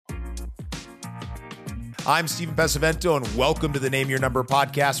I'm Stephen Pesavento, and welcome to the Name Your Number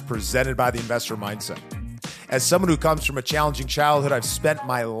podcast presented by the Investor Mindset. As someone who comes from a challenging childhood, I've spent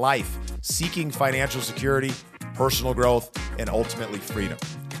my life seeking financial security, personal growth, and ultimately freedom.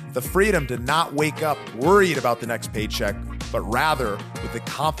 The freedom to not wake up worried about the next paycheck, but rather with the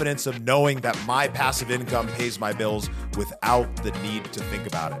confidence of knowing that my passive income pays my bills without the need to think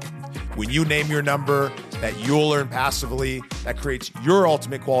about it. When you name your number that you'll earn passively, that creates your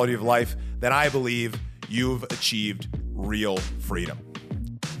ultimate quality of life, then I believe you've achieved real freedom.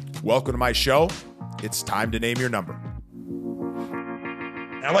 Welcome to my show. It's time to name your number.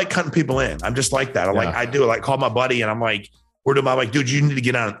 I like cutting people in. I'm just like that. I do it. Like call my buddy and I'm like, I'm like, dude, you need to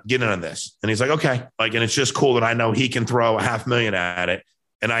get in on this. And he's like, okay. Like, and it's just cool that I know he can throw $500,000 at it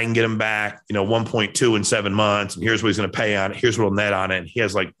and I can get him back, 1.2 in 7 months. And here's what he's going to pay on it. Here's what he'll net on it. And he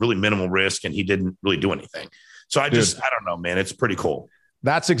has like really minimal risk and he didn't really do anything. So I don't know, man. It's pretty cool.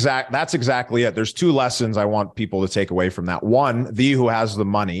 That's exactly it. There's two lessons I want people to take away from that. One, the who has the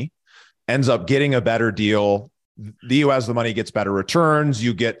money ends up getting a better deal. The who has the money gets better returns.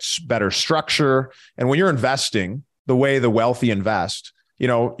 You get better structure. And when you're investing the way the wealthy invest,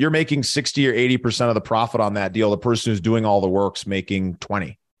 you're making 60 or 80% of the profit on that deal. The person who's doing all the work's making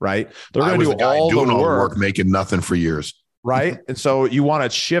 20, right? They're going to do all the work, making nothing for years. Right. And so you want to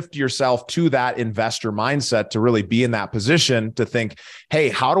shift yourself to that investor mindset to really be in that position to think, hey,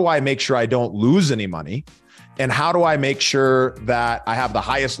 how do I make sure I don't lose any money? And how do I make sure that I have the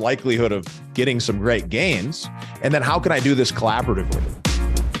highest likelihood of getting some great gains? And then how can I do this collaboratively?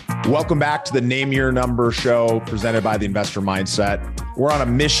 Welcome back to the Name Your Number show presented by the Investor Mindset. We're on a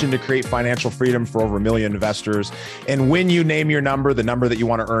mission to create financial freedom for over 1 million investors. And when you name your number, the number that you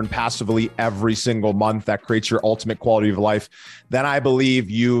want to earn passively every single month, that creates your ultimate quality of life, then I believe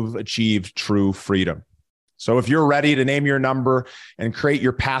you've achieved true freedom. So if you're ready to name your number and create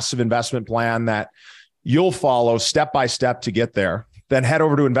your passive investment plan that you'll follow step by step to get there, then head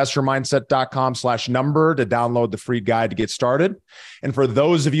over to investormindset.com/number to download the free guide to get started. And for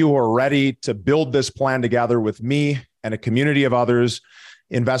those of you who are ready to build this plan together with me and a community of others,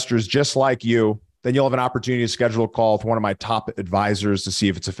 investors just like you, then you'll have an opportunity to schedule a call with one of my top advisors to see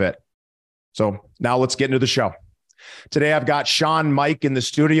if it's a fit. So now let's get into the show. Today, I've got Shawn Meaike in the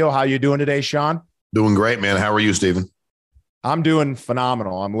studio. How are you doing today, Shawn? Doing great, man. How are you, Stephen? I'm doing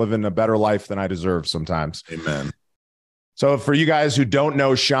phenomenal. I'm living a better life than I deserve sometimes. Amen. So for you guys who don't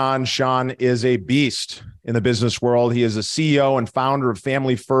know Shawn is a beast in the business world. He is a CEO and founder of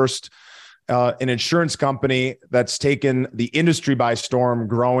Family First, an insurance company that's taken the industry by storm,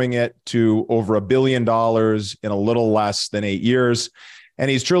 growing it to over $1 billion in a little less than 8 years.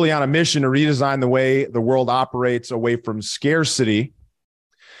 And he's truly on a mission to redesign the way the world operates away from scarcity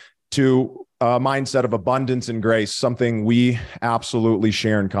to a mindset of abundance and grace, something we absolutely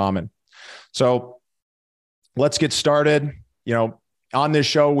share in common. So let's get started. On this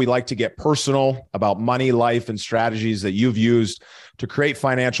show, we like to get personal about money, life, and strategies that you've used to create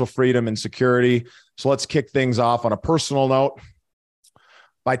financial freedom and security. So let's kick things off on a personal note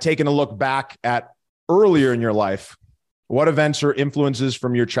by taking a look back at earlier in your life. What events or influences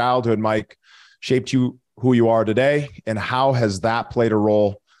from your childhood, Meaike, shaped you who you are today? And how has that played a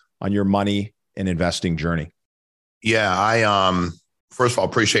role on your money and investing journey? Yeah, I first of all,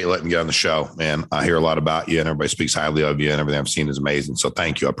 appreciate you letting me get on the show, man. I hear a lot about you and everybody speaks highly of you and everything I've seen is amazing. So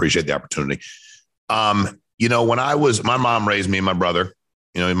thank you. I appreciate the opportunity. When my mom raised me and my brother,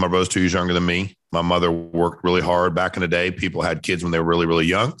 my brother's 2 years younger than me. My mother worked really hard back in the day. People had kids when they were really, really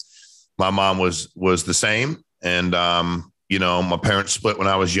young. My mom was the same. And, my parents split when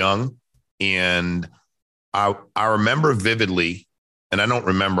I was young. And I remember vividly, and I don't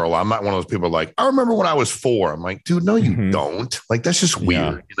remember a lot. I'm not one of those people like, I remember when I was 4. I'm like, dude, no, you don't. Like, that's just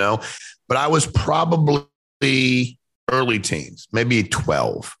weird, But I was probably early teens, maybe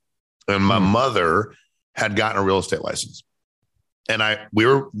 12. And my mother had gotten a real estate license. And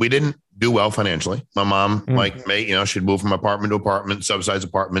we didn't do well financially. My mom, she'd move from apartment to apartment, subsidized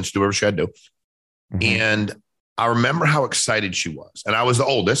apartments, do whatever she had to do. And I remember how excited she was. And I was the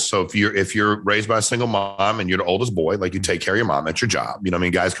oldest. So if you're raised by a single mom and you're the oldest boy, like you take care of your mom, that's your job.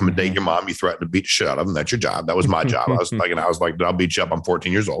 Guys come and date your mom, you threaten to beat the shit out of them. That's your job. That was my job. I was like, I'll beat you up. I'm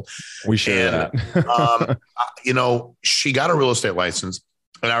 14 years old. We share that. She got a real estate license.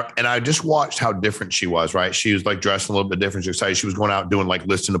 And I just watched how different she was, right? She was like dressed a little bit different. She was excited. She was going out doing like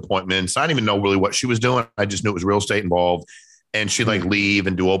listing appointments. I didn't even know really what she was doing. I just knew it was real estate involved. And she'd like leave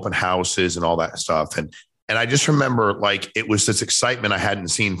and do open houses and all that stuff. And I just remember like it was this excitement I hadn't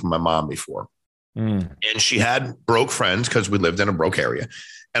seen from my mom before. And she had broke friends because we lived in a broke area.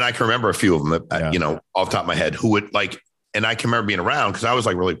 And I can remember a few of them that, off the top of my head, who would like and I can remember being around because I was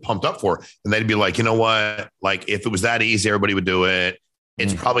like really pumped up for it. And they'd be like, you know what? Like if it was that easy, everybody would do it.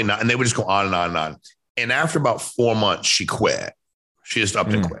 It's probably not. And they would just go on and on and on. And after about 4 months, she quit. She just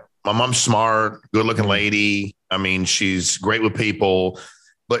upped and quit. My mom's smart, good looking lady. I mean, she's great with people,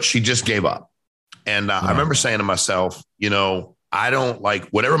 but she just gave up. And I remember saying to myself, you know, I don't like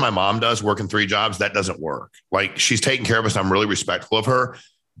whatever my mom does, working 3 jobs, that doesn't work. Like she's taking care of us. I'm really respectful of her,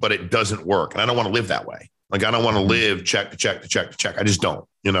 but it doesn't work. And I don't want to live that way. Like I don't want to live check to check to check to check. I just don't,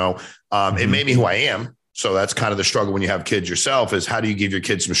 you know, it made me who I am. So that's kind of the struggle when you have kids yourself is how do you give your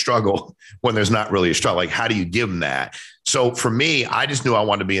kids some struggle when there's not really a struggle? Like, how do you give them that? So for me, I just knew I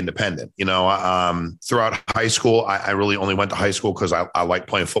wanted to be independent. You know, throughout high school, I really only went to high school because I liked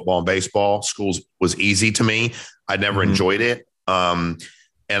playing football and baseball. Schools was easy to me. I never enjoyed it. And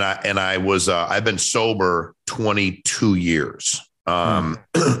I've been sober 22 years.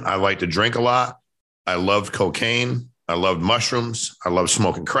 I like to drink a lot. I loved cocaine. I loved mushrooms. I loved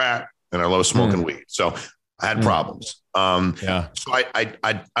smoking crack. And I love smoking weed. So I had problems. So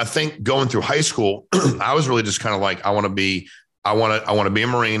I think going through high school, I was really just kind of like, I want to be a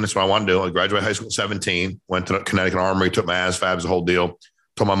Marine. That's what I want to do. I graduated high school at 17, went to Connecticut Armory, took my ASVABs, the whole deal.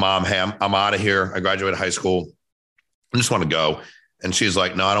 Told my mom, hey, I'm out of here. I graduated high school. I just want to go. And she's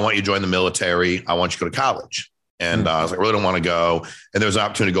like, no, I don't want you to join the military. I want you to go to college. And I was like, I really don't want to go. And there was an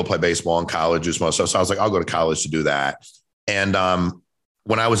opportunity to go play baseball in college as well. So I was like, I'll go to college to do that. And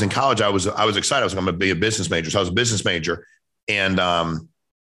when I was in college, I was excited. I was going to be a business major. So I was a business major. And,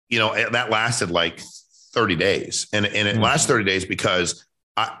 you know, that lasted like 30 days. And it lasted 30 days because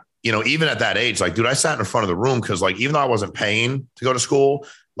you know, even at that age, like, dude, I sat in front of the room because like, even though I wasn't paying to go to school,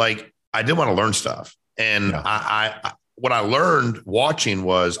 like I did want to learn stuff. And what I learned watching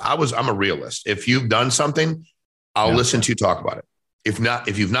was I'm a realist. If you've done something, I'll listen to you talk about it.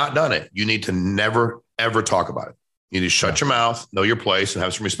 If you've not done it, you need to never, ever talk about it. You need to shut your mouth, know your place, and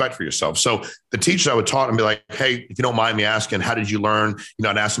have some respect for yourself. So the teachers I would talk and be like, hey, if you don't mind me asking, how did you learn? You know,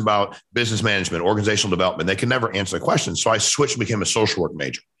 I'd ask them about business management, organizational development. They could never answer the question. So I switched and became a social work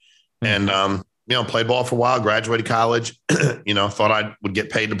major. And, you know, played ball for a while, graduated college, you know, thought I would get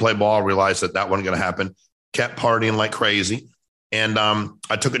paid to play ball, realized that wasn't going to happen, kept partying like crazy. And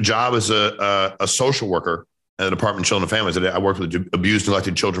I took a job as a social worker at the Department of Children and Families. I worked with abused and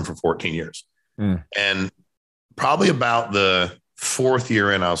neglected children for 14 years. And probably about the 4th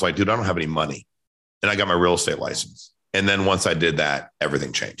year in, I was like, dude, I don't have any money. And I got my real estate license. And then once I did that,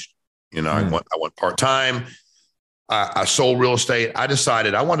 everything changed. You know, I went part-time. I sold real estate. I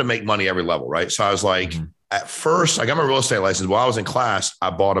decided I wanted to make money every level. Right. So I was like, at first I got my real estate license. While I was in class, I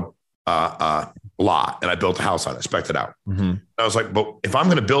bought a lot and I built a house on it, spec'd it out. I was like, but if I'm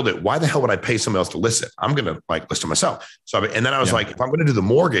going to build it, why the hell would I pay someone else to list it? I'm going to like list it myself. So, and then I was like, if I'm going to do the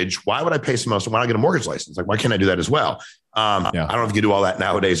mortgage, why would I pay someone else when I get a mortgage license? Like, why can't I do that as well? I don't know if you can do all that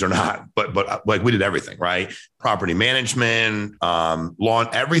nowadays or not, but like we did everything, right? Property management, lawn,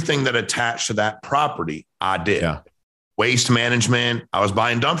 everything that attached to that property, I did. Waste management. I was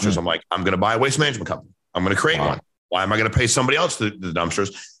buying dumpsters. I'm like, I'm going to buy a waste management company. I'm going to create one. Why am I going to pay somebody else to do the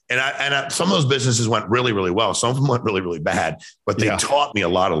dumpsters? And some of those businesses went really, really well. Some of them went really, really bad, but they taught me a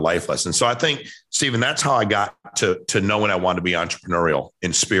lot of life lessons. So I think, Stephen, that's how I got to know when I wanted to be entrepreneurial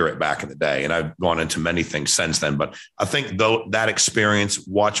in spirit back in the day. And I've gone into many things since then. But I think though that experience,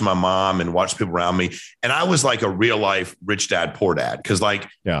 watching my mom and watching people around me, and I was like a real life rich dad, poor dad. Cause like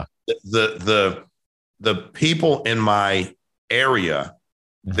the people in my area,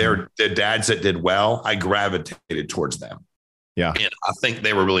 their dads that did well, I gravitated towards them. And I think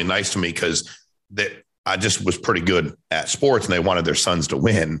they were really nice to me because I just was pretty good at sports and they wanted their sons to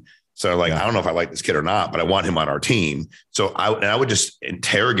win. So like, I don't know if I like this kid or not, but I want him on our team. So I would just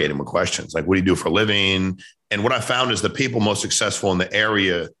interrogate him with questions like, what do you do for a living? And what I found is the people most successful in the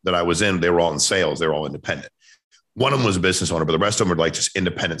area that I was in, they were all in sales. They were all independent. One of them was a business owner, but the rest of them were like just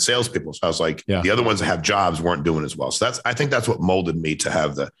independent salespeople. So I was like, the other ones that have jobs weren't doing as well. So I think that's what molded me to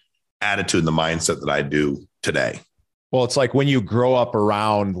have the attitude and the mindset that I do today. Well, it's like when you grow up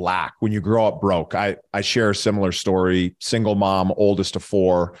around lack, when you grow up broke. I share a similar story, single mom, oldest of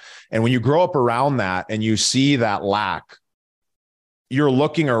 4. And when you grow up around that and you see that lack, you're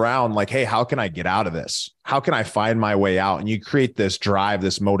looking around like, hey, how can I get out of this? How can I find my way out? And you create this drive,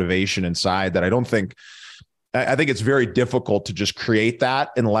 this motivation inside that I think it's very difficult to just create that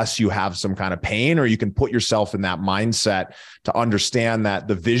unless you have some kind of pain, or you can put yourself in that mindset to understand that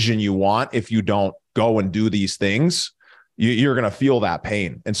the vision you want, if you don't go and do these things, you're going to feel that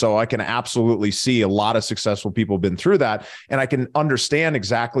pain. And so I can absolutely see a lot of successful people have been through that. And I can understand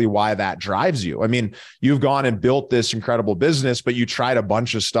exactly why that drives you. I mean, you've gone and built this incredible business, but you tried a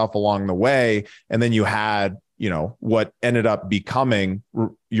bunch of stuff along the way. And then you had, what ended up becoming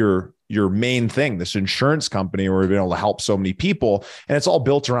your main thing, this insurance company where we've been able to help so many people. And it's all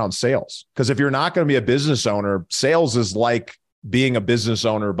built around sales. Because if you're not going to be a business owner, sales is like being a business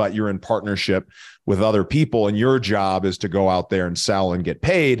owner, but you're in partnership with other people. And your job is to go out there and sell and get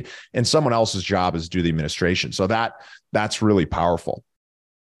paid. And someone else's job is to do the administration. So that's really powerful.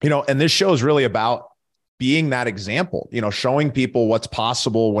 And this show is really about being that example, showing people what's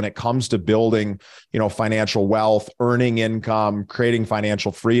possible when it comes to building, financial wealth, earning income, creating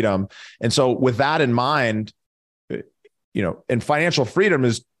financial freedom. And so with that in mind, and financial freedom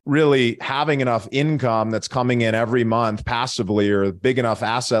is really having enough income that's coming in every month passively, or a big enough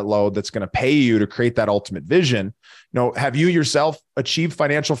asset load that's going to pay you to create that ultimate vision. Have you yourself achieved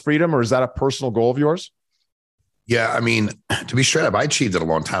financial freedom, or is that a personal goal of yours? Yeah. I mean, to be straight up, I achieved it a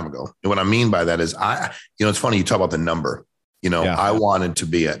long time ago. And what I mean by that is it's funny you talk about the number, I wanted to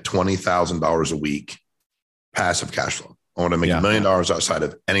be at $20,000 a week, passive cash flow. I want to make $1 million outside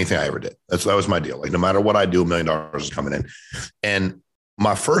of anything I ever did. That was my deal. Like no matter what I do, $1 million is coming in. And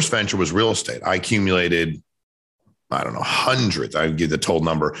my first venture was real estate. I accumulated, I don't know, hundreds, I give the total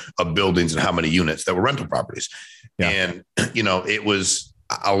number of buildings and how many units that were rental properties. Yeah. And,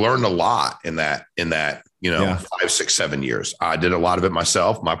 I learned a lot in that, 5, 6, 7 years. I did a lot of it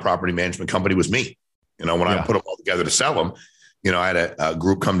myself. My property management company was me. When I put them all together to sell them, I had a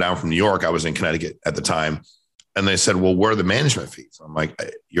group come down from New York. I was in Connecticut at the time. And they said, well, where are the management fees? I'm like,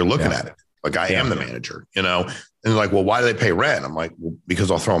 you're looking at it. Like I am the manager, and they're like, well, why do they pay rent? I'm like, well,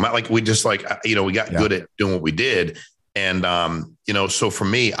 because I'll throw them out. Like we just we got good at doing what we did. And, so for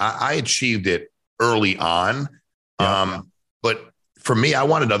me, I achieved it early on. But for me, I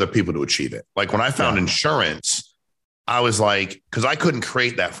wanted other people to achieve it. Like when I found insurance, I was like, because I couldn't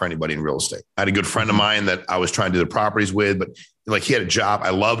create that for anybody in real estate. I had a good friend of mine that I was trying to do the properties with, but like he had a job. I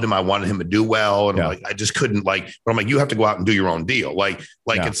loved him. I wanted him to do well. And I'm like, I just couldn't but I'm like, you have to go out and do your own deal.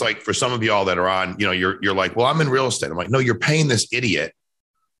 It's like for some of y'all that are on, you're like, well, I'm in real estate. I'm like, no, you're paying this idiot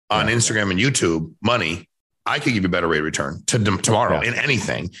on Instagram and YouTube money. I could give you a better rate of return tomorrow in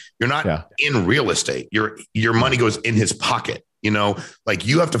anything. You're not in real estate. Your money goes in his pocket.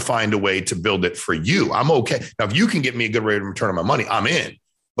 You have to find a way to build it for you. I'm okay. Now, if you can get me a good rate of return on my money, I'm in.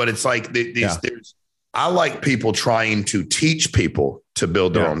 But it's like I like people trying to teach people to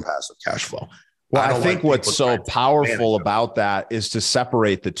build their own passive cash flow. Well, I think what's so powerful about that is to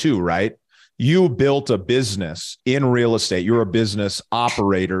separate the two, right? You built a business in real estate. You're a business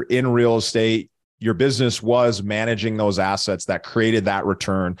operator in real estate. Your business was managing those assets that created that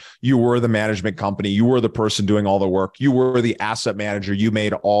return. You were the management company. You were the person doing all the work. You were the asset manager. You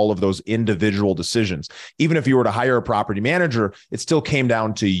made all of those individual decisions. Even if you were to hire a property manager, it still came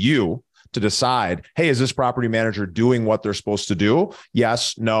down to you to decide, hey, is this property manager doing what they're supposed to do?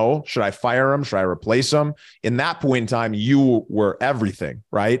 Yes, no. Should I fire them? Should I replace them? In that point in time, you were everything,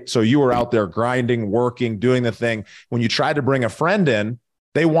 right? So you were out there grinding, working, doing the thing. When you tried to bring a friend in,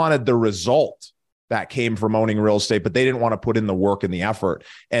 they wanted the result that came from owning real estate, but they didn't want to put in the work and the effort.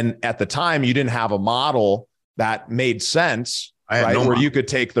 And at the time, you didn't have a model that made sense, right? Where you could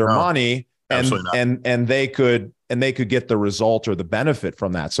take their money and they could get the result or the benefit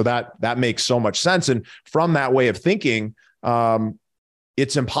from that. So that makes so much sense. And from that way of thinking,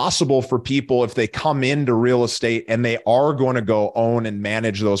 it's impossible for people, if they come into real estate and they are going to go own and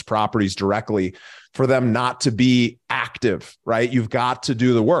manage those properties directly, for them not to be active, right? You've got to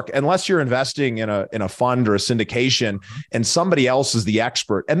do the work, unless you're investing in a fund or a syndication and somebody else is the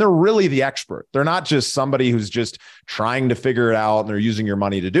expert, and they're really the expert. They're not just somebody who's just trying to figure it out and they're using your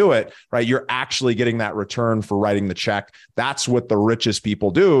money to do it, right? You're actually getting that return for writing the check. That's what the richest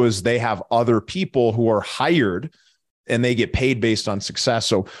people do, is they have other people who are hired and they get paid based on success.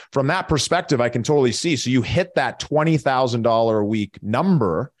 So from that perspective, I can totally see. So you hit that $20,000 a week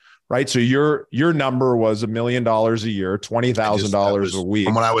number, right? So your number was $1 million a year, $20,000 a week.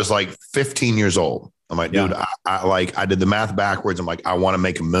 From when I was like 15 years old. I'm like, dude, I did the math backwards. I'm like, I want to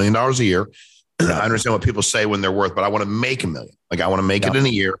make $1 million a year. I understand what people say when they're worth, but I want to make $1 million. Like I want to make it in a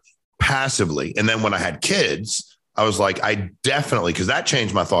year passively. And then when I had kids, I was like, I definitely, because that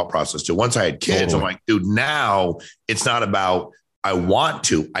changed my thought process too. Once I had kids, I'm like, dude, now it's not about I want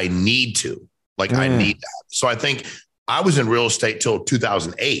to, I need to. Like I need that. So I think I was in real estate till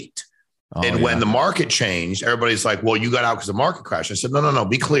 2008. When the market changed, everybody's like, well, you got out because the market crashed. I said, no,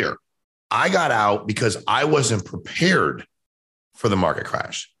 be clear. I got out because I wasn't prepared for the market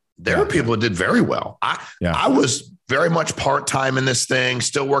crash. There are people that did very well. I was very much part-time in this thing,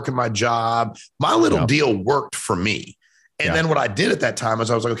 still working my job. My little deal worked for me. And then what I did at that time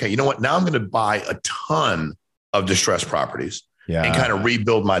is I was like, okay, you know what? Now I'm going to buy a ton of distressed properties and kind of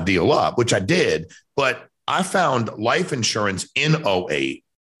rebuild my deal up, which I did. But I found life insurance in '08.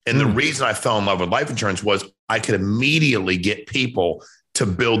 And the reason I fell in love with life insurance was I could immediately get people to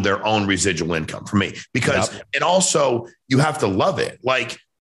build their own residual income for me because, and also you have to love it. Like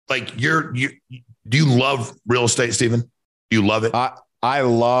do you love real estate, Stephen? Do you love it? I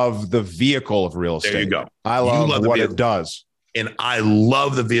love the vehicle of real estate. There you go. I love what it does. And I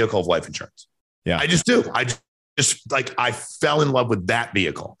love the vehicle of life insurance. Yeah, I just do. I fell in love with that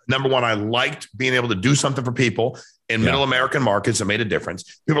vehicle. Number one, I liked being able to do something for people in middle American markets that made a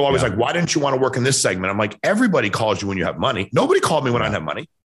difference. People are always like, why didn't you want to work in this segment? I'm like, everybody calls you when you have money. Nobody called me when I didn't have money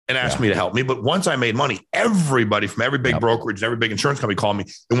and asked me to help me. But once I made money, everybody from every big brokerage and every big insurance company called me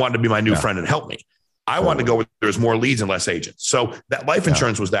and wanted to be my new friend and help me. I wanted to go where there's more leads and less agents. So that life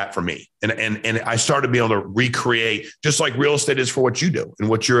insurance was that for me. And I started being able to recreate, just like real estate is for what you do and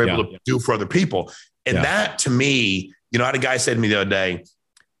what you're able to do for other people. And that to me, I had a guy say to me the other day,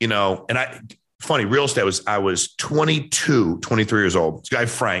 funny, real estate I was 22, 23 years old. This guy,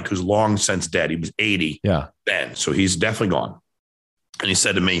 Frank, who's long since dead. He was 80 then. So he's definitely gone. And he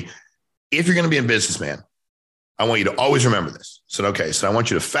said to me, if you're going to be a businessman, I want you to always remember this. I said, okay. So I want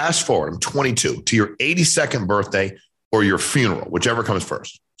you to fast forward. I'm 22 to your 82nd birthday or your funeral, whichever comes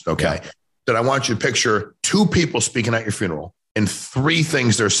first. Okay. That I want you to picture 2 people speaking at your funeral and 3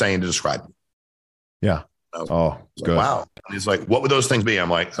 things they're saying to describe you. Yeah. Oh, good. Wow. And he's like, what would those things be?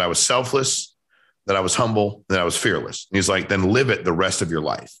 I'm like, that I was selfless, that I was humble, that I was fearless. And he's like, then live it the rest of your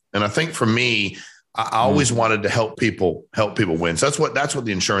life. And I think for me, I always wanted to help people win. So that's what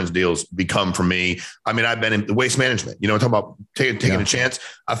the insurance deals become for me. I mean, I've been in waste management, talk about taking a chance.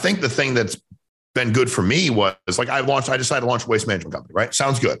 I think the thing that's been good for me was like, I decided to launch a waste management company, right?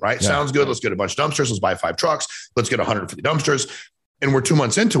 Sounds good, right? Sounds good. Let's get a bunch of dumpsters. Let's buy 5 trucks. Let's get 150 dumpsters. And we're 2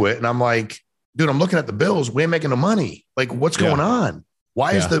 months into it. And I'm like, dude, I'm looking at the bills. We ain't making no money. Like, what's going on?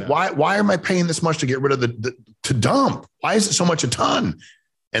 Why why am I paying this much to get rid of to dump? Why is it so much a ton?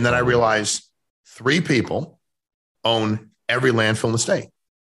 And then I realized 3 people own every landfill in the state.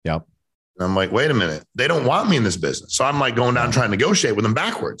 Yep. And I'm like, wait a minute. They don't want me in this business. So I'm like going down trying to negotiate with them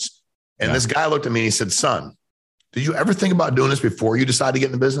backwards. And this guy looked at me and he said, son, did you ever think about doing this before you decided to get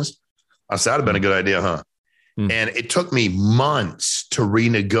in the business? I said, that'd have been a good idea, huh? And it took me months to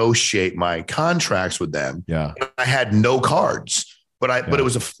renegotiate my contracts with them. Yeah. I had no cards, but it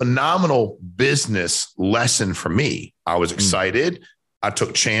was a phenomenal business lesson for me. I was excited. I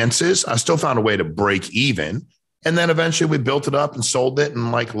took chances. I still found a way to break even. And then eventually we built it up and sold it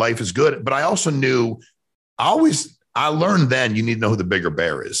and like life is good. But I also knew I learned then you need to know who the bigger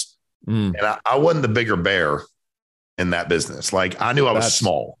bear is. And I wasn't the bigger bear in that business. Like I knew I was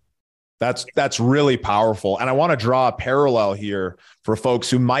small. That's really powerful. And I want to draw a parallel here for folks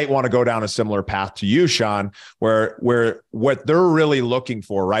who might want to go down a similar path to you, Shawn, where what they're really looking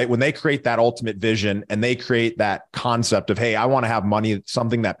for, right? When they create that ultimate vision and they create that concept of, hey, I want to have money,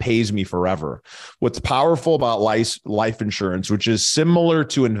 something that pays me forever. What's powerful about life insurance, which is similar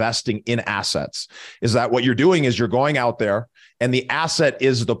to investing in assets, is that what you're doing is you're going out there and the asset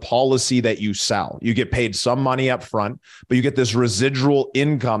is the policy that you sell. You get paid some money up front, but you get this residual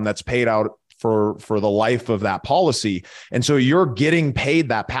income that's paid out for the life of that policy. And so you're getting paid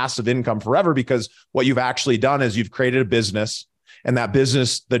that passive income forever because what you've actually done is you've created a business, and that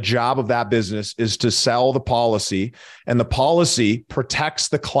business, the job of that business is to sell the policy, and the policy protects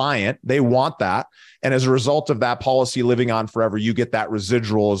the client. They want that. And as a result of that policy living on forever, you get that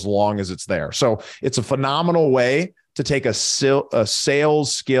residual as long as it's there. So it's a phenomenal way to take a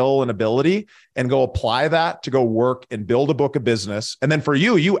sales skill and ability and go apply that to go work and build a book of business. And then for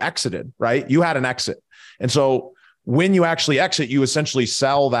you exited, right? You had an exit. And so when you actually exit, you essentially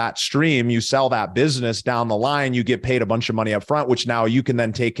sell that stream, you sell that business down the line, you get paid a bunch of money up front, which now you can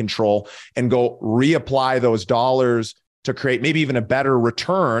then take control and go reapply those dollars to create maybe even a better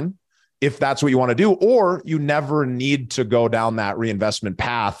return if that's what you want to do, or you never need to go down that reinvestment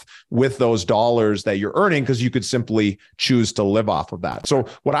path with those dollars that you're earning because you could simply choose to live off of that. So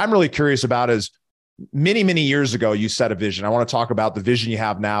what I'm really curious about is many, many years ago, you set a vision. I want to talk about the vision you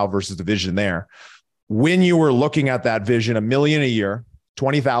have now versus the vision there. When you were looking at that vision, $1 million a year,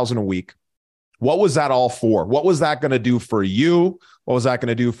 20,000 a week, what was that all for? What was that going to do for you? What was that going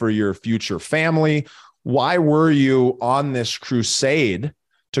to do for your future family? Why were you on this crusade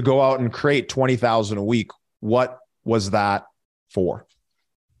to go out and create 20,000 a week? What was that for?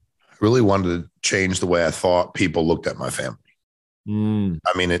 I really wanted to change the way I thought people looked at my family.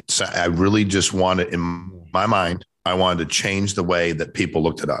 I mean, I really just wanted, in my mind, I wanted to change the way that people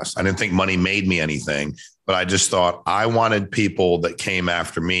looked at us. I didn't think money made me anything, but I just thought I wanted people that came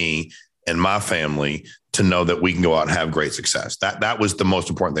after me and my family to know that we can go out and have great success. That was the most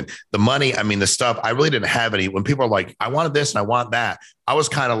important thing. The money, I mean, the stuff, I really didn't have any. When people are like, I wanted this and I want that, I was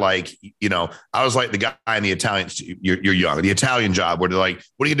kind of like, I was like the guy in the Italian, you're young, the Italian Job, where they're like,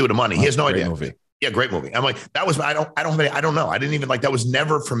 what are you gonna do with the money? He has no idea. Movie. Yeah, great movie. I'm like, that was, I don't know. I didn't even like, that was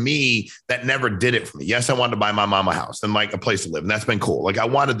never for me. That never did it for me. Yes, I wanted to buy my mom a house and like a place to live. And that's been cool. Like I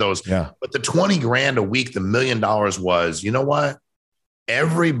wanted those, but the 20 grand a week, the $1 million was, you know what?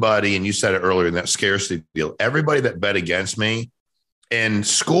 Everybody, and you said it earlier in that scarcity deal, everybody that bet against me, and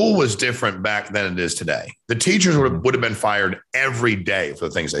school was different back than it is today. The teachers would have been fired every day for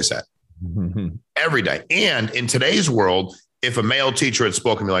the things they said. Every day. And in today's world, if a male teacher had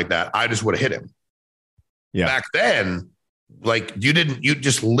spoken to me like that, I just would have hit him. Yeah. Back then, like you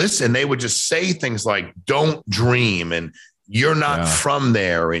just listen. They would just say things like, don't dream. And you're not from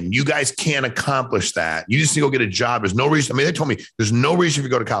there. And you guys can't accomplish that. You just need to go get a job. There's no reason. I mean, they told me there's no reason if you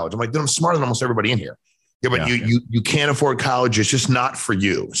go to college. I'm like, dude, I'm smarter than almost everybody in here. Yeah, but you can't afford college. It's just not for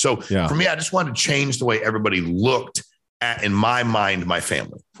you. So for me, I just wanted to change the way everybody looked at, in my mind, my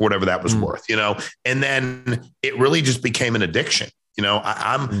family, for whatever that was worth, and then it really just became an addiction.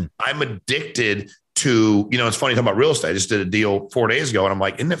 I'm addicted to, it's funny talking about real estate. I just did a deal 4 days ago and I'm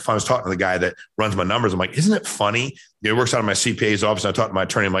like, isn't it fun? I was talking to the guy that runs my numbers. I'm like, isn't it funny? He works out of my CPA's office. And I talked to my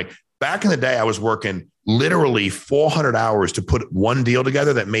attorney. I'm like, back in the day, I was working literally 400 hours to put one deal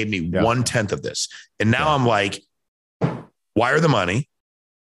together that made me 1/10 of this. And now I'm like, wire the money.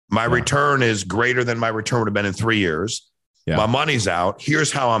 My return is greater than my return would have been in 3 years. My money's out.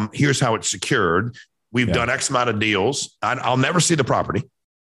 Here's how it's secured. We've done X amount of deals. I'll never see the property.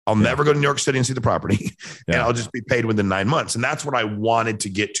 I'll never go to New York City and see the property, and I'll just be paid within 9 months. And that's what I wanted to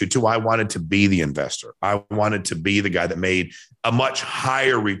get to too. I wanted to be the investor. I wanted to be the guy that made a much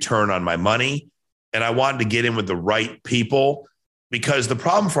higher return on my money. And I wanted to get in with the right people, because the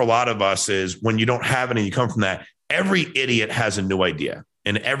problem for a lot of us is when you don't have any, you come from that. Every idiot has a new idea,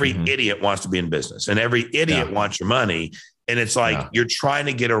 and every idiot wants to be in business, and every idiot wants your money. And it's like, you're trying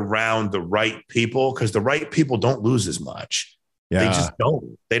to get around the right people, because the right people don't lose as much. They just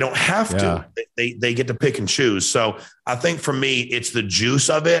don't. They don't have to. They get to pick and choose. So I think for me, it's the juice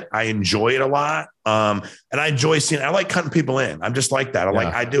of it. I enjoy it a lot. And I enjoy seeing, I like cutting people in. I'm just like that. I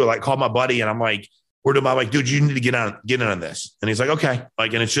like call my buddy and I'm like, I'm like, dude, you need to get in on this. And he's like, okay.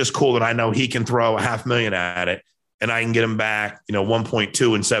 Like, and it's just cool that I know he can throw $500,000 at it and I can get him back,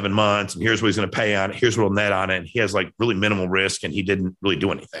 1.2 in 7 months. And here's what he's going to pay on it. Here's what he'll net on it. And he has like really minimal risk and he didn't really do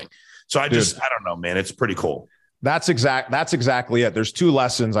anything. So I don't know, man, it's pretty cool. That's exactly it. There's 2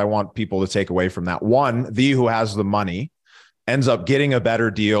 lessons I want people to take away from that. One, the who has the money ends up getting a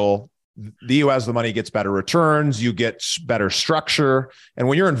better deal. The who has the money gets better returns. You get better structure. And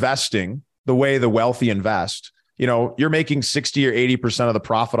when you're investing the way the wealthy invest, you're making 60 or 80% of the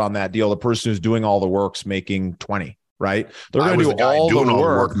profit on that deal. The person who's doing all the work's making 20, right? They're going to do all the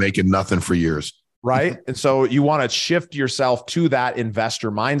work, making nothing for years. Right. And so you want to shift yourself to that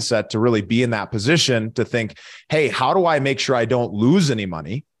investor mindset to really be in that position to think, hey, how do I make sure I don't lose any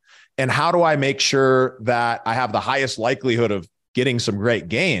money? And how do I make sure that I have the highest likelihood of getting some great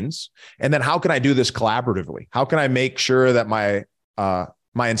gains? And then how can I do this collaboratively? How can I make sure that my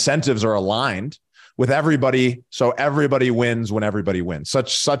incentives are aligned with everybody, so everybody wins when everybody wins?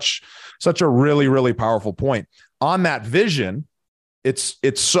 Such a really, really powerful point. On that vision, it's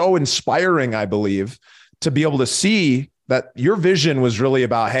so inspiring, I believe, to be able to see that your vision was really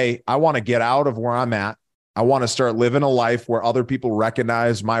about, hey, I want to get out of where I'm at. I want to start living a life where other people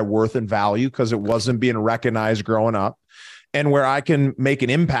recognize my worth and value, because it wasn't being recognized growing up, and where I can make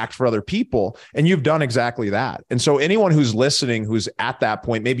an impact for other people. And you've done exactly that. And so anyone who's listening, who's at that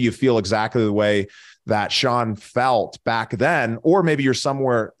point, maybe you feel exactly the way that Shawn felt back then, or maybe you're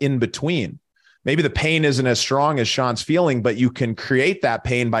somewhere in between. Maybe the pain isn't as strong as Shawn's feeling, but you can create that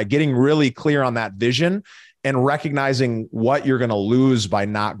pain by getting really clear on that vision and recognizing what you're going to lose by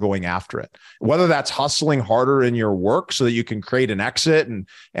not going after it. Whether that's hustling harder in your work so that you can create an exit and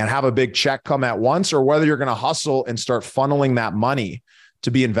have a big check come at once, or whether you're going to hustle and start funneling that money to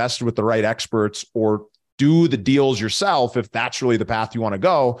be invested with the right experts, or do the deals yourself if that's really the path you want to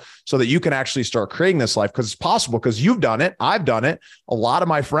go, so that you can actually start creating this life. Because it's possible, because you've done it. I've done it. A lot of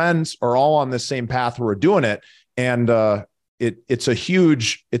my friends are all on the same path who are doing it. And it's a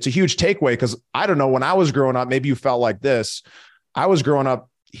huge takeaway, because I don't know, when I was growing up, maybe you felt like this. I was growing up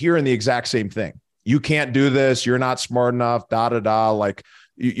hearing the exact same thing. You can't do this. You're not smart enough, like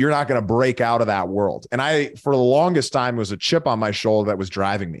you're not going to break out of that world. And for the longest time, it was a chip on my shoulder that was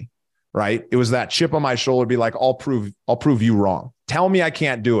driving me. Right. It was that chip on my shoulder, be like, I'll prove you wrong. Tell me I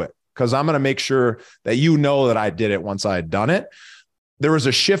can't do it, because I'm going to make sure that that I did it once I had done it. there was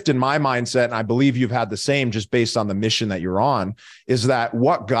a shift in my mindset, and I believe you've had the same just based on the mission that you're on, is that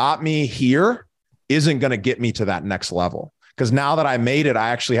what got me here isn't going to get me to that next level. Because now that I made it, I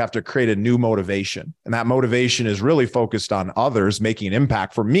actually have to create a new motivation. And that motivation is really focused on others making an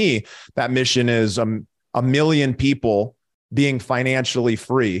impact. For me, that mission is a million people being financially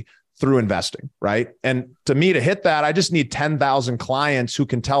free through investing, right? And to me, to hit that, I just need 10,000 clients who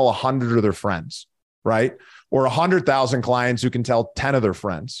can tell 100 of their friends, right? Or 100,000 clients who can tell 10 of their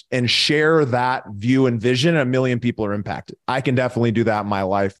friends and share that view and vision. And a million people are impacted. I can definitely do that in my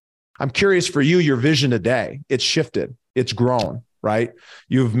life. I'm curious for you, your vision today, it's shifted, it's grown, right?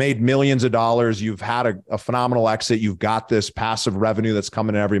 You've made millions of dollars. You've had a phenomenal exit. You've got this passive revenue that's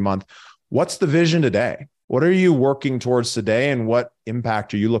coming in every month. What's the vision today? What are you working towards today? And what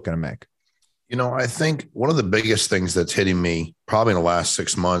impact are you looking to make? I think one of the biggest things that's hitting me probably in the last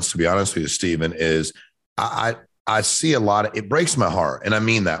 6 months, to be honest with you, Stephen, is I see a lot of, it breaks my heart. And I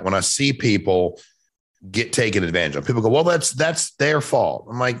mean that when I see people get taken advantage of, people go, well, that's their fault.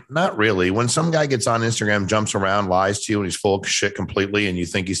 I'm like, not really. When some guy gets on Instagram, jumps around, lies to you, and he's full of shit completely, and you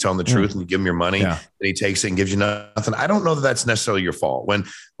think he's telling the truth, and you give him your money, and he takes it and gives you nothing. I don't know that that's necessarily your fault.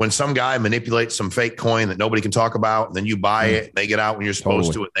 When some guy manipulates some fake coin that nobody can talk about, and then you buy it, and they get out when you're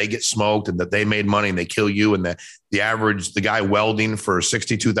supposed to, and they get smoked, and that they made money and they kill you, and the guy welding for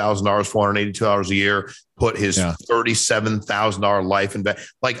 $62,000, $482 a year, put his $37,000 life in.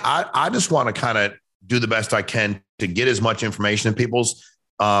 Like, I just want to kind of do the best I can to get as much information in people's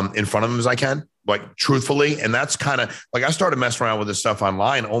in front of them as I can, like truthfully. And that's kind of like, I started messing around with this stuff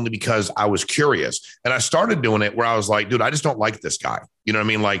online only because I was curious. And I started doing it where I was like, dude, I just don't like this guy. You know what I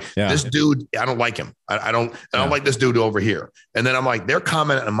mean? Like this dude, I don't like him. I don't like this dude over here. And then I'm like, they're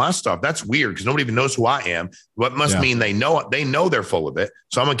commenting on my stuff. That's weird because nobody even knows who I am. What must mean they know it. They know they're full of it.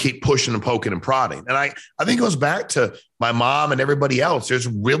 So I'm going to keep pushing and poking and prodding. And I think it goes back to my mom and everybody else. There's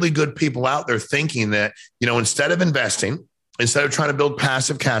really good people out there thinking that, instead of investing, instead of trying to build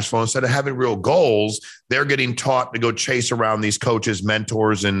passive cash flow, instead of having real goals, they're getting taught to go chase around these coaches,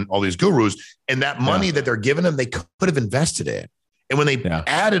 mentors, and all these gurus. And that money that they're giving them, they could have invested in. And when they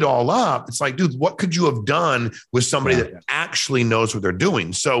add it all up, it's like, dude, what could you have done with somebody that actually knows what they're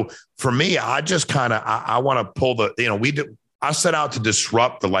doing? So for me, I just kind of, I want to pull I set out to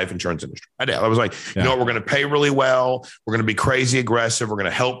disrupt the life insurance industry. I did. I was like, we're going to pay really well. We're going to be crazy aggressive. We're going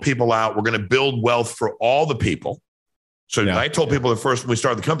to help people out. We're going to build wealth for all the people. So I told people when we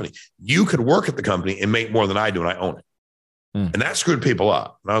started the company, you could work at the company and make more than I do, and I own it. And that screwed people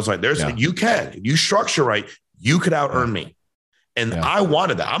up. And I was like, you can. If you structure right, you could out-earn me. And I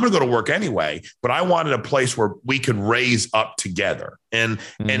wanted that. I'm going to go to work anyway, but I wanted a place where we could raise up together. And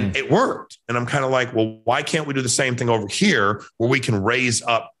it worked. And I'm kind of like, well, why can't we do the same thing over here where we can raise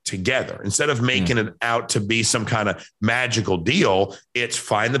up together? Instead of making it out to be some kind of magical deal, it's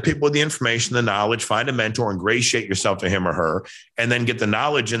find the people with the information, the knowledge, find a mentor, ingratiate yourself to him or her, and then get the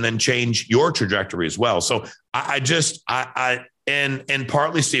knowledge and then change your trajectory as well. So and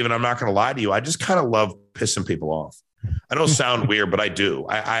partly, Stephen, I'm not going to lie to you, I just kind of love pissing people off. I don't sound weird, but I do.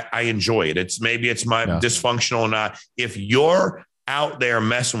 I enjoy it. Maybe it's my dysfunctional or not. If you're out there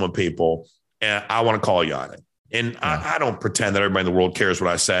messing with people, I want to call you on it. And I don't pretend that everybody in the world cares what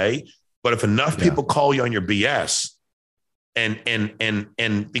I say, but if enough people call you on your BS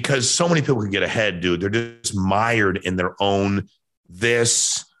and because so many people can get ahead, dude, they're just mired in their own,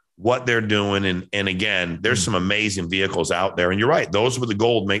 what they're doing. And again, there's some amazing vehicles out there. And you're right. Those with the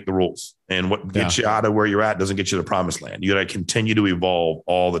gold make the rules. And what gets you out of where you're at doesn't get you to the promised land. You got to continue to evolve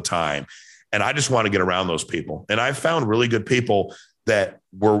all the time. And I just want to get around those people. And I've found really good people that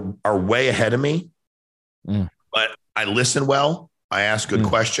are way ahead of me, but I listen well. I ask good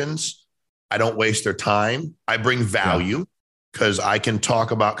questions. I don't waste their time. I bring value. Because I can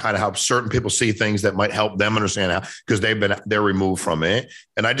talk about kind of how certain people see things that might help them understand how, because they're removed from it.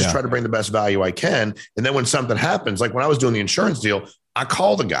 And I just try to bring the best value I can. And then when something happens, like when I was doing the insurance deal, I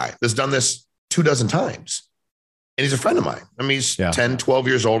called a guy that's done this 24 times. And he's a friend of mine. I mean, he's 10, 12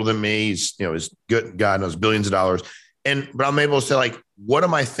 years older than me. He's, he's good. God knows billions of dollars. But I'm able to say, like, what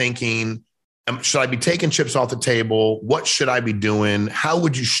am I thinking? Should I be taking chips off the table? What should I be doing? How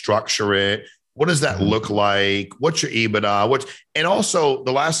would you structure it? What does that look like? What's your EBITDA? And also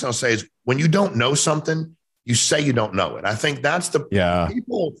the last thing I'll say is when you don't know something, you say you don't know it. I think that's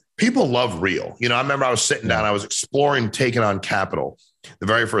people love real. I remember I was sitting down, I was exploring taking on capital the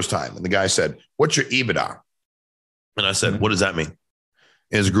very first time. And the guy said, what's your EBITDA? And I said, what does that mean?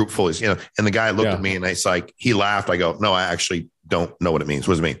 And his group fully, and the guy looked at me and it's like, he laughed. I go, no, I actually don't know what it means.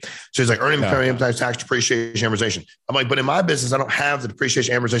 What does it mean? So he's like, earning premium tax, depreciation, amortization. I'm like, but in my business, I don't have the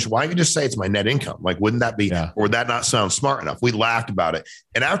depreciation, amortization. Why don't you just say it's my net income? Like, wouldn't that be, or would that not sound smart enough? We laughed about it.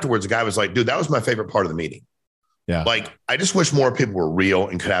 And afterwards, the guy was like, dude, that was my favorite part of the meeting. Yeah. Like, I just wish more people were real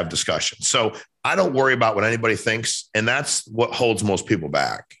and could have discussion. So I don't worry about what anybody thinks. And that's what holds most people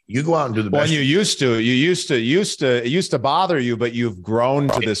back. You go out and do the best. Well, it used to bother you, but you've grown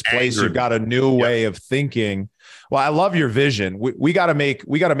to this place. You've got a new way of thinking. Well, I love your vision. We got to make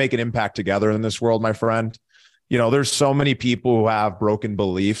an impact together in this world, my friend. You know, there's so many people who have broken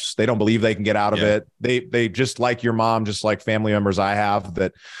beliefs. They don't believe they can get out of it. They just like your mom, just like family members I have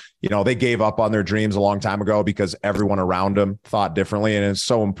that, you know, they gave up on their dreams a long time ago because everyone around them thought differently. And it's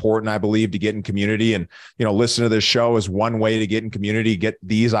so important, I believe, to get in community. And, you know, listen to this show is one way to get in community, get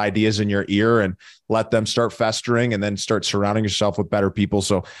these ideas in your ear and let them start festering, and then start surrounding yourself with better people.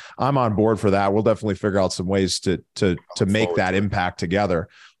 So I'm on board for that. We'll definitely figure out some ways to make that impact together.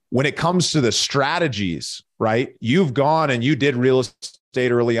 When it comes to the strategies, right? You've gone and you did real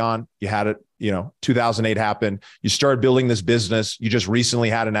estate early on. You had it. 2008 happened. You started building this business. You just recently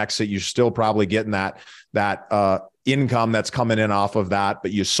had an exit. You're still probably getting that income that's coming in off of that,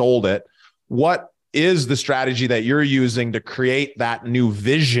 but you sold it. What is the strategy that you're using to create that new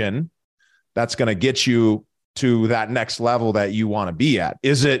vision that's going to get you to that next level that you want to be at?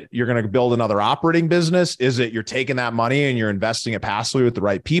 Is it you're going to build another operating business? Is it you're taking that money and you're investing it passively with the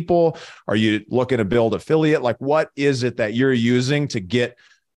right people? Are you looking to build affiliate? Like, what is it that you're using to get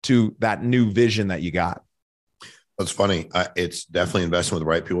to that new vision that you got? That's funny. It's definitely investing with the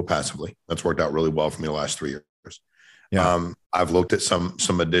right people passively. That's worked out really well for me the last 3 years. Yeah. I've looked at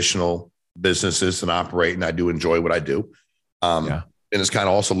some additional businesses and operate, and I do enjoy what I do. And it's kind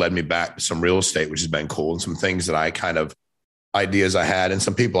of also led me back to some real estate, which has been cool, and some things that ideas I had, and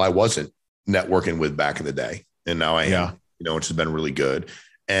some people I wasn't networking with back in the day. And now I am, which has been really good.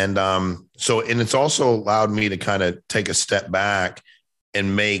 And it's also allowed me to kind of take a step back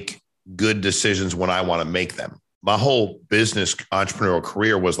and make good decisions when I want to make them. My whole business entrepreneurial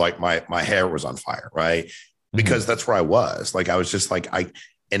career was like my hair was on fire, right? Because that's where I was. Like, I was just like,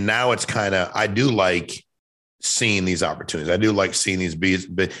 and now it's kind of, I do like seeing these opportunities. I do like seeing these bees,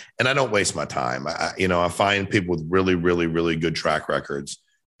 and I don't waste my time. I find people with really, really, really good track records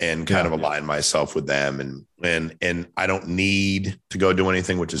and kind of align myself with them. And I don't need to go do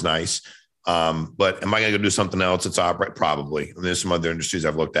anything, which is nice. But am I going to go do something else? It's operate probably. And there's some other industries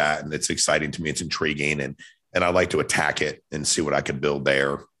I've looked at, and it's exciting to me. It's intriguing, and I like to attack it and see what I could build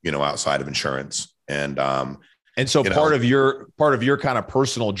there, outside of insurance. And so part of your kind of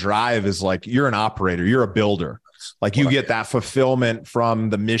personal drive is like, you're an operator, you're a builder. Like, you get that fulfillment from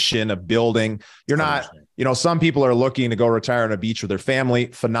the mission of building. You're not, some people are looking to go retire on a beach with their family.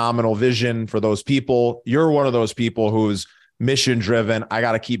 Phenomenal vision for those people. You're one of those people who's mission driven. I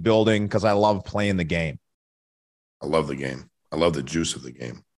got to keep building because I love playing the game. I love the game. I love the juice of the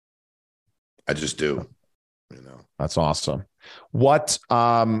game. I just do. That's awesome. What,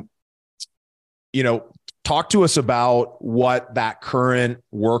 talk to us about what that current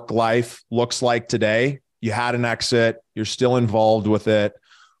work life looks like today. You had an exit. You're still involved with it.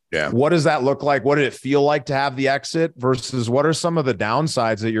 Yeah. What does that look like? What did it feel like to have the exit versus what are some of the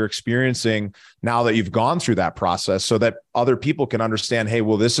downsides that you're experiencing now that you've gone through that process, so that other people can understand, hey,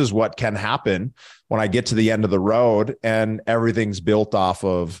 well, this is what can happen when I get to the end of the road and everything's built off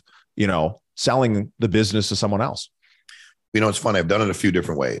of, selling the business to someone else. It's funny. I've done it a few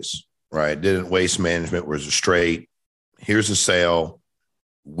different ways, right? Didn't waste management, was a straight, here's a sale.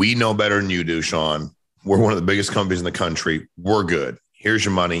 We know better than you do, Shawn. We're one of the biggest companies in the country. We're good. Here's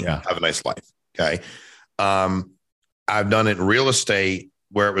your money. Yeah. Have a nice life. Okay. I've done it in real estate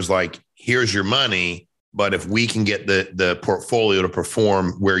where it was like, here's your money, but if we can get the portfolio to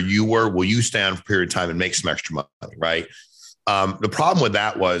perform where you were, will you stay on for a period of time and make some extra money? Right. The problem with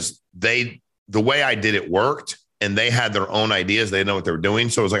that was the way I did it worked, and they had their own ideas. They didn't know what they were doing.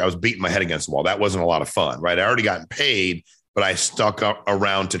 So it was like I was beating my head against the wall. That wasn't a lot of fun, right? I already gotten paid, but I stuck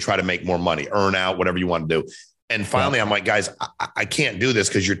around to try to make more money, earn out, whatever you want to do. And finally, I'm like, guys, I can't do this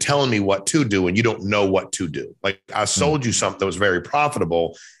because you're telling me what to do and you don't know what to do. Like, I sold you something that was very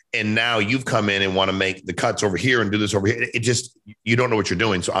profitable, and now you've come in and want to make the cuts over here and do this over here. It just, you don't know what you're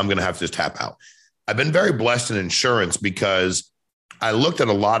doing. So I'm going to have to just tap out. I've been very blessed in insurance because I looked at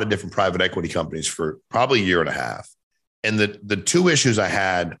a lot of different private equity companies for probably a year and a half. And the two issues I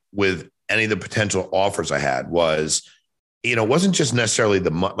had with any of the potential offers I had was, it wasn't just necessarily the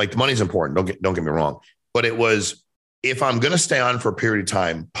money's important. Don't get me wrong. But it was, if I'm going to stay on for a period of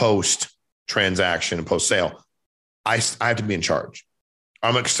time post transaction and post sale, I have to be in charge.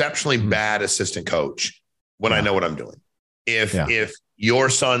 I'm an exceptionally bad assistant coach when I know what I'm doing. If your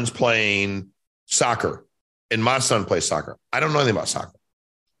son's playing soccer and my son plays soccer, I don't know anything about soccer.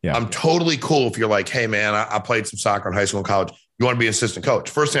 Yeah. I'm totally cool if you're like, hey, man, I played some soccer in high school and college. You want to be an assistant coach?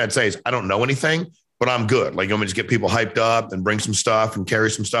 First thing I'd say is I don't know anything, but I'm good. Like, you want me to just get people hyped up and bring some stuff and carry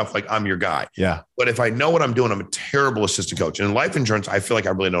some stuff? Like, I'm your guy. Yeah. But if I know what I'm doing, I'm a terrible assistant coach. And in life insurance, I feel like I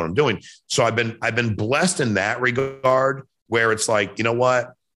really know what I'm doing. So I've been blessed in that regard, where it's like, you know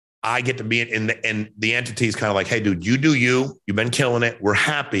what? I get to be in the entity is kind of like, hey, dude, you do you. You've been killing it. We're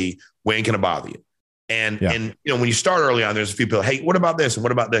happy. We ain't going to bother you. And when you start early on, there's a few people, hey, what about this? And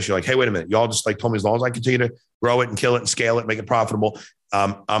what about this? You're like, hey, wait a minute. Y'all just like told me as long as I continue to grow it and kill it and scale it, make it profitable,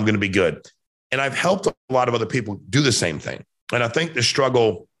 I'm going to be good. And I've helped a lot of other people do the same thing. And I think the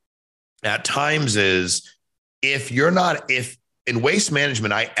struggle at times is if in waste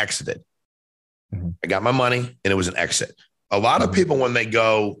management, I exited. Mm-hmm. I got my money and it was an exit. A lot of people, when they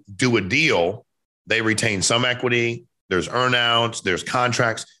go do a deal, they retain some equity. There's earnouts, there's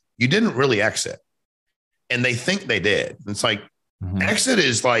contracts. You didn't really exit. And they think they did. It's like, exit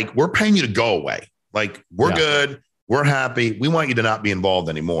is like, we're paying you to go away. Like, we're good. We're happy. We want you to not be involved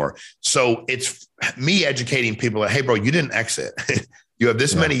anymore. So it's me educating people that, hey, bro, you didn't exit. You have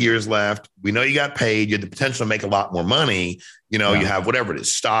this many years left. We know you got paid. You had the potential to make a lot more money. You know, you have whatever it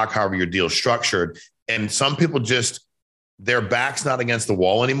is, stock, however your deal's structured. And some people just, their back's not against the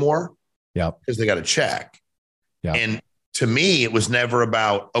wall anymore. Yeah. Because they got a check. Yeah. And to me, it was never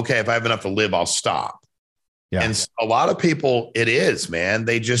about, okay, if I have enough to live, I'll stop. Yeah. And a lot of people, it is, man.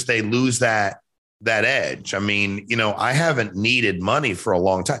 They lose that edge. I mean, you know, I haven't needed money for a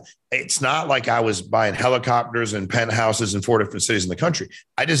long time. It's not like I was buying helicopters and penthouses in 4 different cities in the country.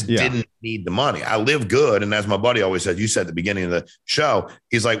 I just didn't need the money. I live good. And as my buddy always said, you said at the beginning of the show,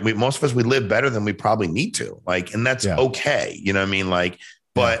 he's like, most of us, we live better than we probably need to. Like, and that's okay. You know what I mean? Like,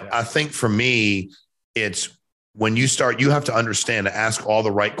 but I think for me, it's when you start, you have to understand to ask all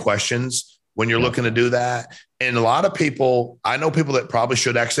the right questions when you're looking to do that. And a lot of people, I know people that probably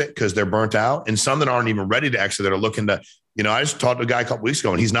should exit because they're burnt out, and some that aren't even ready to exit that are looking to, you know, I just talked to a guy a couple weeks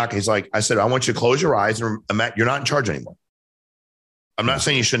ago and he's like, I said, I want you to close your eyes and you're not in charge anymore. I'm not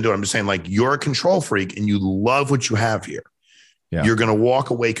saying you shouldn't do it. I'm just saying, like, you're a control freak and you love what you have here. Yeah. You're going to walk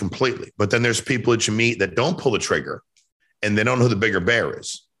away completely. But then there's people that you meet that don't pull the trigger and they don't know who the bigger bear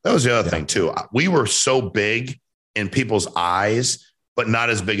is. That was the other thing too. We were so big in people's eyes, but not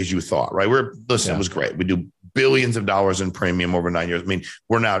as big as you thought, right? It was great. We do billions of dollars in premium over 9 years. I mean,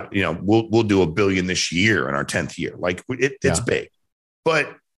 we're now, you know, we'll do $1 billion this year in our 10th year. Like it's big,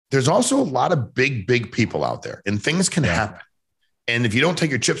 but there's also a lot of big people out there, and things can happen. And if you don't take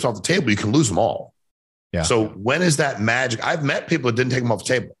your chips off the table, you can lose them all. Yeah. So when is that magic? I've met people that didn't take them off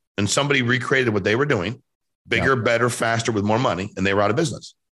the table, and somebody recreated what they were doing, bigger, better, faster, with more money, and they were out of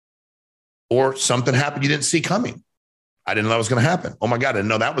business. Or something happened you didn't see coming. I didn't know that was going to happen. Oh my God, I didn't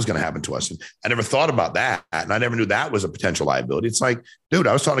know that was going to happen to us. And I never thought about that. And I never knew that was a potential liability. It's like, dude,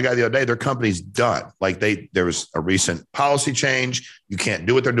 I was talking to a guy the other day, their company's done. Like there was a recent policy change. You can't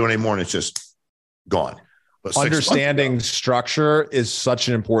do what they're doing anymore. And it's just gone. But understanding structure is such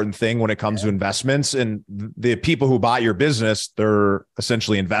an important thing when it comes to investments. And the people who bought your business, they're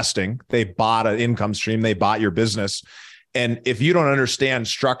essentially investing. They bought an income stream. They bought your business. And if you don't understand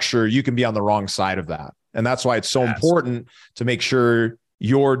structure, you can be on the wrong side of that. And that's why it's so important to make sure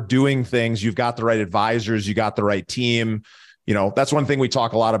you're doing things. You've got the right advisors, you got the right team. You know, that's one thing we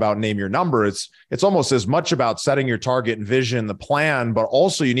talk a lot about, name your number. It's almost as much about setting your target and vision, the plan, but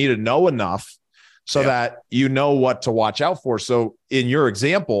also you need to know enough so that you know what to watch out for. So in your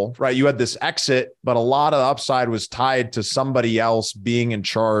example, right, you had this exit, but a lot of the upside was tied to somebody else being in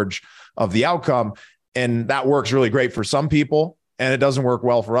charge of the outcome. And that works really great for some people, and it doesn't work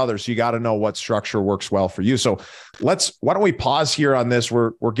well for others. So you got to know what structure works well for you. So why don't we pause here on this?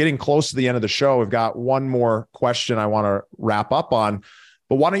 We're getting close to the end of the show. We've got one more question I want to wrap up on,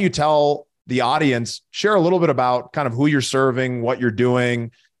 but why don't you tell the audience, share a little bit about kind of who you're serving, what you're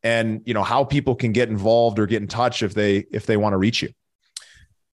doing, and, you know, how people can get involved or get in touch if they want to reach you.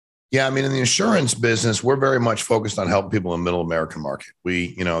 Yeah. I mean, in the insurance business, we're very much focused on helping people in the middle American market.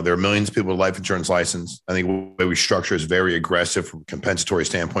 There are millions of people with life insurance license. I think the way we structure is very aggressive from a compensatory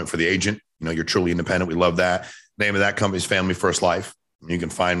standpoint for the agent. You know, you're truly independent. We love that. Name of that company is Family First Life. You can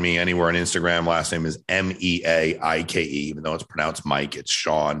find me anywhere on Instagram. Last name is Meaike, even though it's pronounced Mike, it's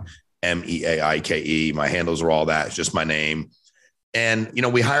Shawn, Meaike. My handles are all that. It's just my name. And, you know,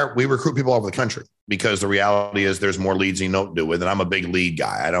 we recruit people all over the country, because the reality is there's more leads than you know what to do with. And I'm a big lead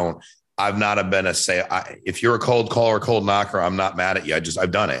guy. I've not been if you're a cold caller or cold knocker, I'm not mad at you.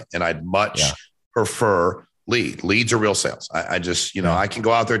 I've done it. And I'd much prefer Leads are real sales. I just, I can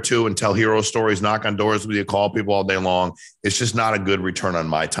go out there too and tell hero stories, knock on doors with you, call people all day long. It's just not a good return on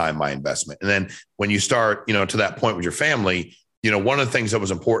my time, my investment. And then when you start, to that point with your family, one of the things that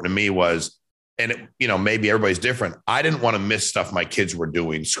was important to me was, and maybe everybody's different. I didn't want to miss stuff my kids were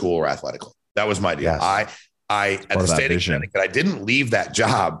doing, school or athletically. That was my deal. Yes. I at the state of Connecticut, I didn't leave that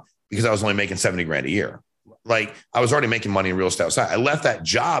job because I was only making $70,000 a year. Like I was already making money in real estate outside. I left that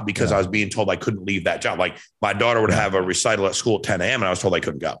job because I was being told I couldn't leave that job. Like my daughter would have a recital at school at 10 a.m. and I was told I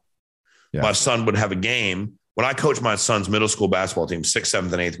couldn't go. Yeah. My son would have a game. When I coached my son's middle school basketball team, 6th,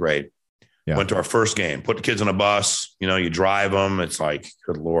 7th, and 8th grade, went to our first game, put the kids on a bus, you drive them. It's like,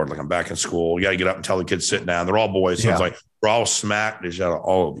 good Lord, like I'm back in school. You got to get up and tell the kids sit down. They're all boys. So it's like, we're all smacked. They shout,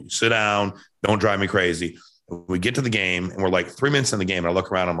 all of you sit down. Don't drive me crazy. We get to the game and we're like 3 minutes in the game. And I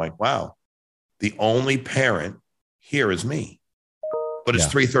look around, I'm like, wow, the only parent here is me. But it's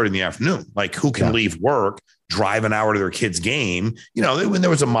 3:30 in the afternoon. Like who can leave work, drive an hour to their kid's game? When there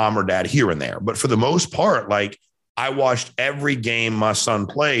was a mom or dad here and there. But for the most part, like I watched every game my son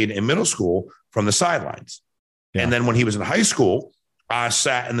played in middle school from the sidelines. Yeah. And then when he was in high school, I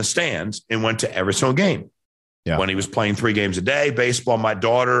sat in the stands and went to every single game. Yeah. When he was playing 3 games a day, baseball, my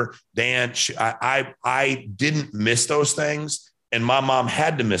daughter, dance, I didn't miss those things. And my mom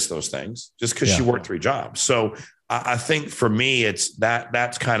had to miss those things just because she worked 3 jobs. So I think for me, it's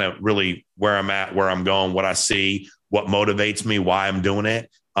that's kind of really where I'm at, where I'm going, what I see, what motivates me, why I'm doing it.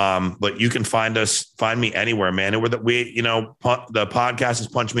 But you can find me anywhere, man. And the podcast is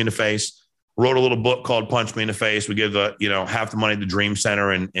Punch Me in the Face. Wrote a little book called Punch Me in the Face. We give half the money to the Dream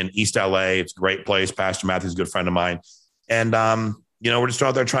Center in East LA. It's a great place. Pastor Matthew's a good friend of mine. And, we're just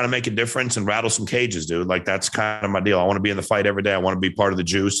out there trying to make a difference and rattle some cages, dude. Like that's kind of my deal. I want to be in the fight every day. I want to be part of the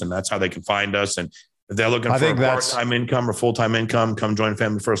juice, and that's how they can find us. And if they're looking for a part-time income or full-time income, come join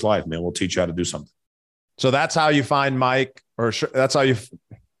Family First Life, man. We'll teach you how to do something. So that's how you find Meaike, or that's how you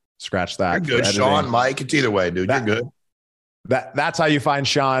scratch that. You're good, Shawn, Meaike. It's either way, dude. You're good. That's how you find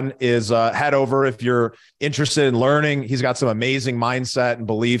Shawn. Is head over if you're interested in learning. He's got some amazing mindset and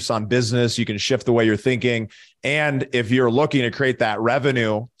beliefs on business. You can shift the way you're thinking. And if you're looking to create that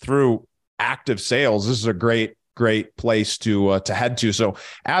revenue through active sales, this is a great place to head to. So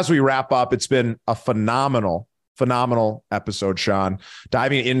as we wrap up, it's been a phenomenal episode, Shawn,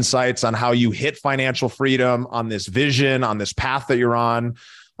 diving insights on how you hit financial freedom, on this vision, on this path that you're on.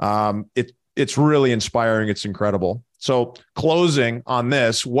 It's really inspiring. It's incredible. So closing on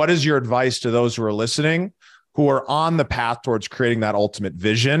this, what is your advice to those who are listening, who are on the path towards creating that ultimate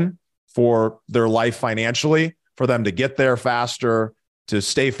vision for their life financially, for them to get there faster, to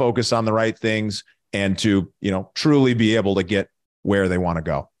stay focused on the right things, and to, truly be able to get where they want to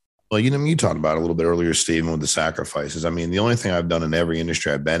go? Well, you talked about it a little bit earlier, Stephen, with the sacrifices. I mean, the only thing I've done in every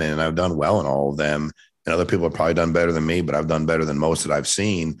industry I've been in, and I've done well in all of them, and other people have probably done better than me, but I've done better than most that I've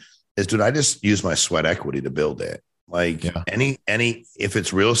seen, is, dude, I just use my sweat equity to build it. Like if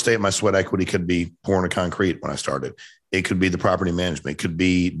it's real estate, my sweat equity could be pouring a concrete when I started. It could be the property management. It could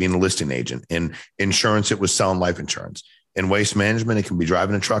be being a listing agent. In insurance, it was selling life insurance. In waste management, it can be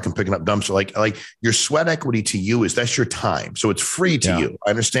driving a truck and picking up dumpster. Like your sweat equity to you that's your time. So it's free to you. I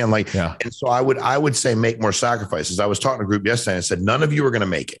understand. And so I would say make more sacrifices. I was talking to a group yesterday and I said, none of you are going to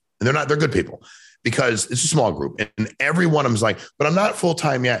make it. And they're good people, because it's a small group. And every one of them's like, but I'm not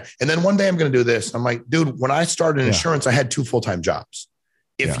full-time yet. And then one day I'm going to do this. I'm like, dude, when I started in insurance, I had 2 full-time jobs.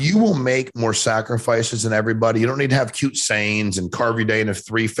 If you will make more sacrifices than everybody, you don't need to have cute sayings and carve your day into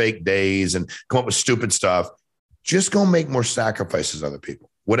 3 fake days and come up with stupid stuff. Just go make more sacrifices, other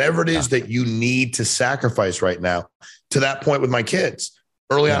people, whatever it is that you need to sacrifice right now. To that point with my kids,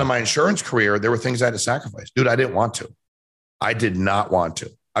 early on in my insurance career, there were things I had to sacrifice. Dude, I didn't want to. I did not want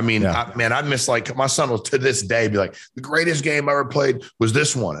to. I mean, I miss, like, my son will to this day be like, the greatest game I ever played was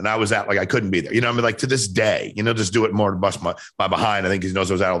this one. And I was at, like, I couldn't be there. I mean, like, to this day, just do it more to bust my behind. I think he knows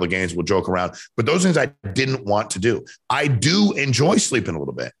I was at all the games. We'll joke around. But those things I didn't want to do. I do enjoy sleeping a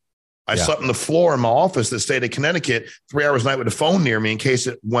little bit. I slept on the floor in my office that stayed in Connecticut 3 hours a night with the phone near me in case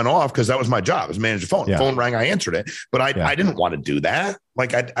it went off, because that was my job, was manage the phone. The phone rang, I answered it. But I didn't want to do that.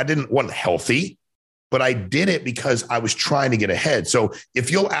 Like, I didn't want healthy. But I did it because I was trying to get ahead. So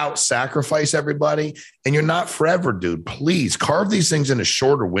if you'll out-sacrifice everybody, and you're not forever, dude, please carve these things into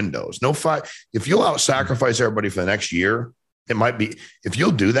shorter windows. If you'll out-sacrifice everybody for the next year, it might be, if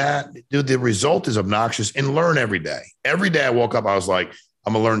you'll do that, dude, the result is obnoxious. And learn every day. Every day I woke up, I was like,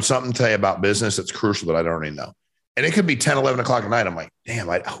 I'm going to learn something today about business that's crucial that I don't already know. And it could be 10, 11 o'clock at night. I'm like, damn,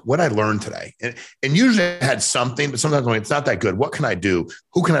 what I learned today. And usually I had something, but sometimes I'm like, it's not that good. What can I do?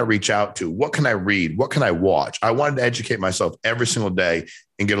 Who can I reach out to? What can I read? What can I watch? I wanted to educate myself every single day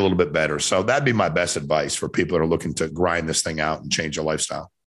and get a little bit better. So that'd be my best advice for people that are looking to grind this thing out and change their lifestyle.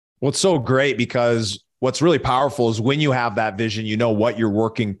 Well, it's so great because what's really powerful is when you have that vision, you know what you're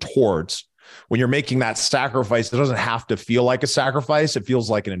working towards. When you're making that sacrifice, it doesn't have to feel like a sacrifice. It feels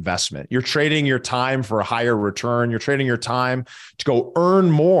like an investment. You're trading your time for a higher return. You're trading your time to go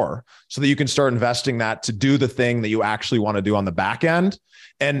earn more so that you can start investing that to do the thing that you actually want to do on the back end.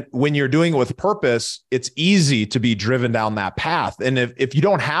 And when you're doing it with purpose, it's easy to be driven down that path. And if you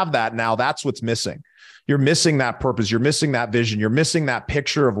don't have that now, that's what's missing. You're missing that purpose. You're missing that vision. You're missing that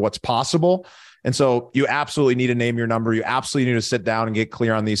picture of what's possible. And so you absolutely need to name your number. You absolutely need to sit down and get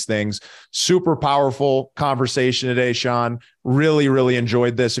clear on these things. Super powerful conversation today, Shawn. Really, really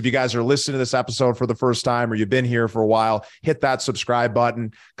enjoyed this. If you guys are listening to this episode for the first time or you've been here for a while, hit that subscribe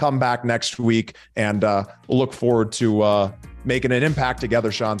button, come back next week, and we'll look forward to making an impact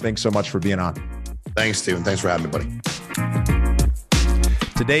together, Shawn. Thanks so much for being on. Thanks, Steven. Thanks for having me, buddy.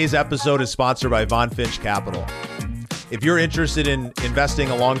 Today's episode is sponsored by Von Finch Capital. If you're interested in investing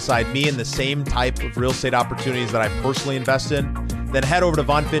alongside me in the same type of real estate opportunities that I personally invest in, then head over to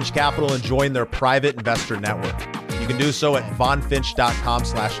Von Finch Capital and join their private investor network. You can do so at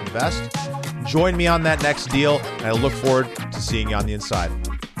vonfinch.com/invest. Join me on that next deal, and I look forward to seeing you on the inside.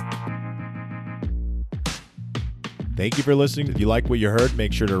 Thank you for listening. If you like what you heard,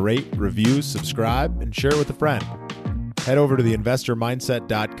 make sure to rate, review, subscribe, and share it with a friend. Head over to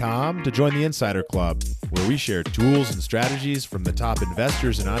theinvestormindset.com to join the Insider Club, where we share tools and strategies from the top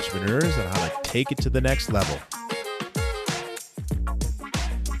investors and entrepreneurs on how to take it to the next level.